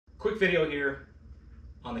video here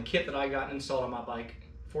on the kit that I got installed on my bike.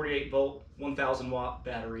 48 volt, 1000 watt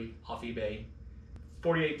battery off eBay.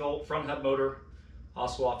 48 volt front hub motor,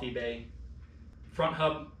 also off eBay. Front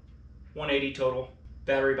hub, 180 total.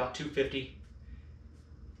 Battery about 250.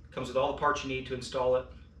 Comes with all the parts you need to install it,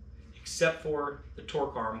 except for the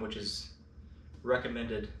torque arm, which is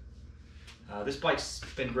recommended. This bike's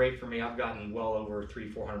been great for me. I've gotten well over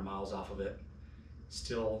 300-400 miles off of it.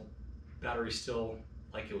 Still, battery's still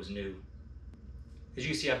like it was new. As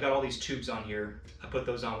you can see, I've got all these tubes on here. I put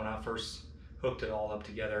those on when I first hooked it all up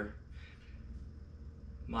together.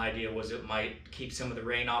 My idea was it might keep some of the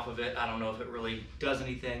rain off of it. I don't know if it really does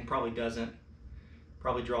anything. Probably doesn't.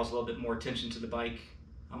 Probably draws a little bit more attention to the bike.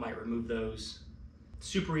 I might remove those.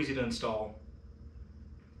 Super easy to install.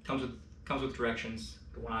 Comes with directions.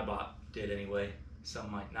 The one I bought did anyway.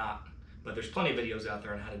 Some might not. But there's plenty of videos out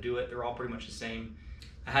there on how to do it. They're all pretty much the same.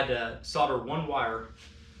 I had to solder one wire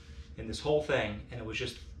in this whole thing, and it was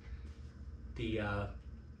just the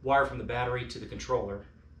wire from the battery to the controller.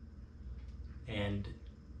 And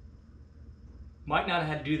might not have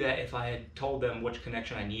had to do that if I had told them which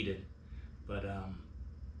connection I needed. But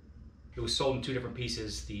it was sold in two different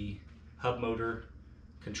pieces. The hub motor,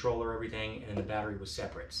 controller, everything, and the battery was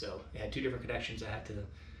separate. So it had two different connections. I had to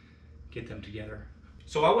get them together.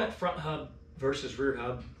 So I went front hub versus rear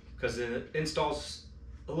hub because the install's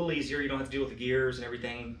a little easier. You don't have to deal with the gears and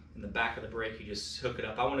everything in the back of the brake. You just hook it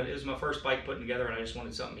up. It was my first bike putting together, and I just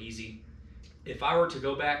wanted something easy. If I were to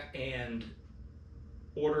go back and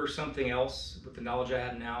order something else with the knowledge I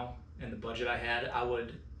had now and the budget I had, I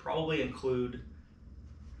would probably include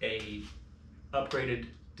a upgraded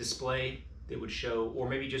display that would show, or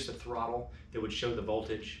maybe just a throttle that would show the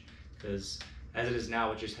voltage, because as it is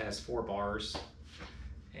now, it just has 4 bars,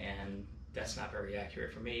 and that's not very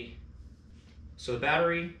accurate for me. So the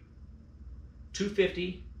battery,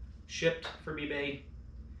 250 shipped from eBay,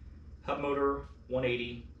 hub motor,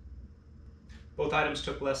 180. Both items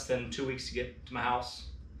took less than 2 weeks to get to my house.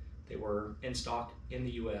 They were in stock in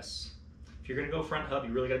the US. If you're gonna go front hub,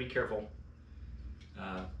 you really gotta be careful.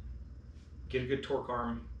 Get a good torque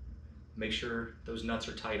arm. Make sure those nuts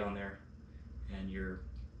are tight on there and your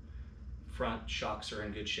front shocks are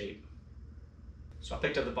in good shape. So I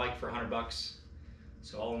picked up the bike for 100 bucks.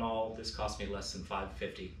 So all in all, this cost me less than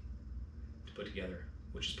 $550 to put together,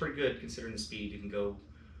 which is pretty good considering the speed. You can go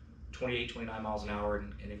 28, 29 miles an hour,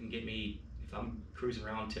 and it can get me, if I'm cruising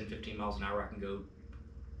around 10, 15 miles an hour, I can go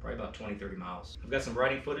probably about 20, 30 miles. I've got some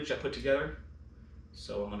riding footage I put together,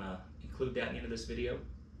 so I'm gonna include that in the end of this video.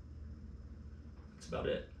 That's about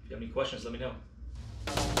it. If you have any questions, let me know.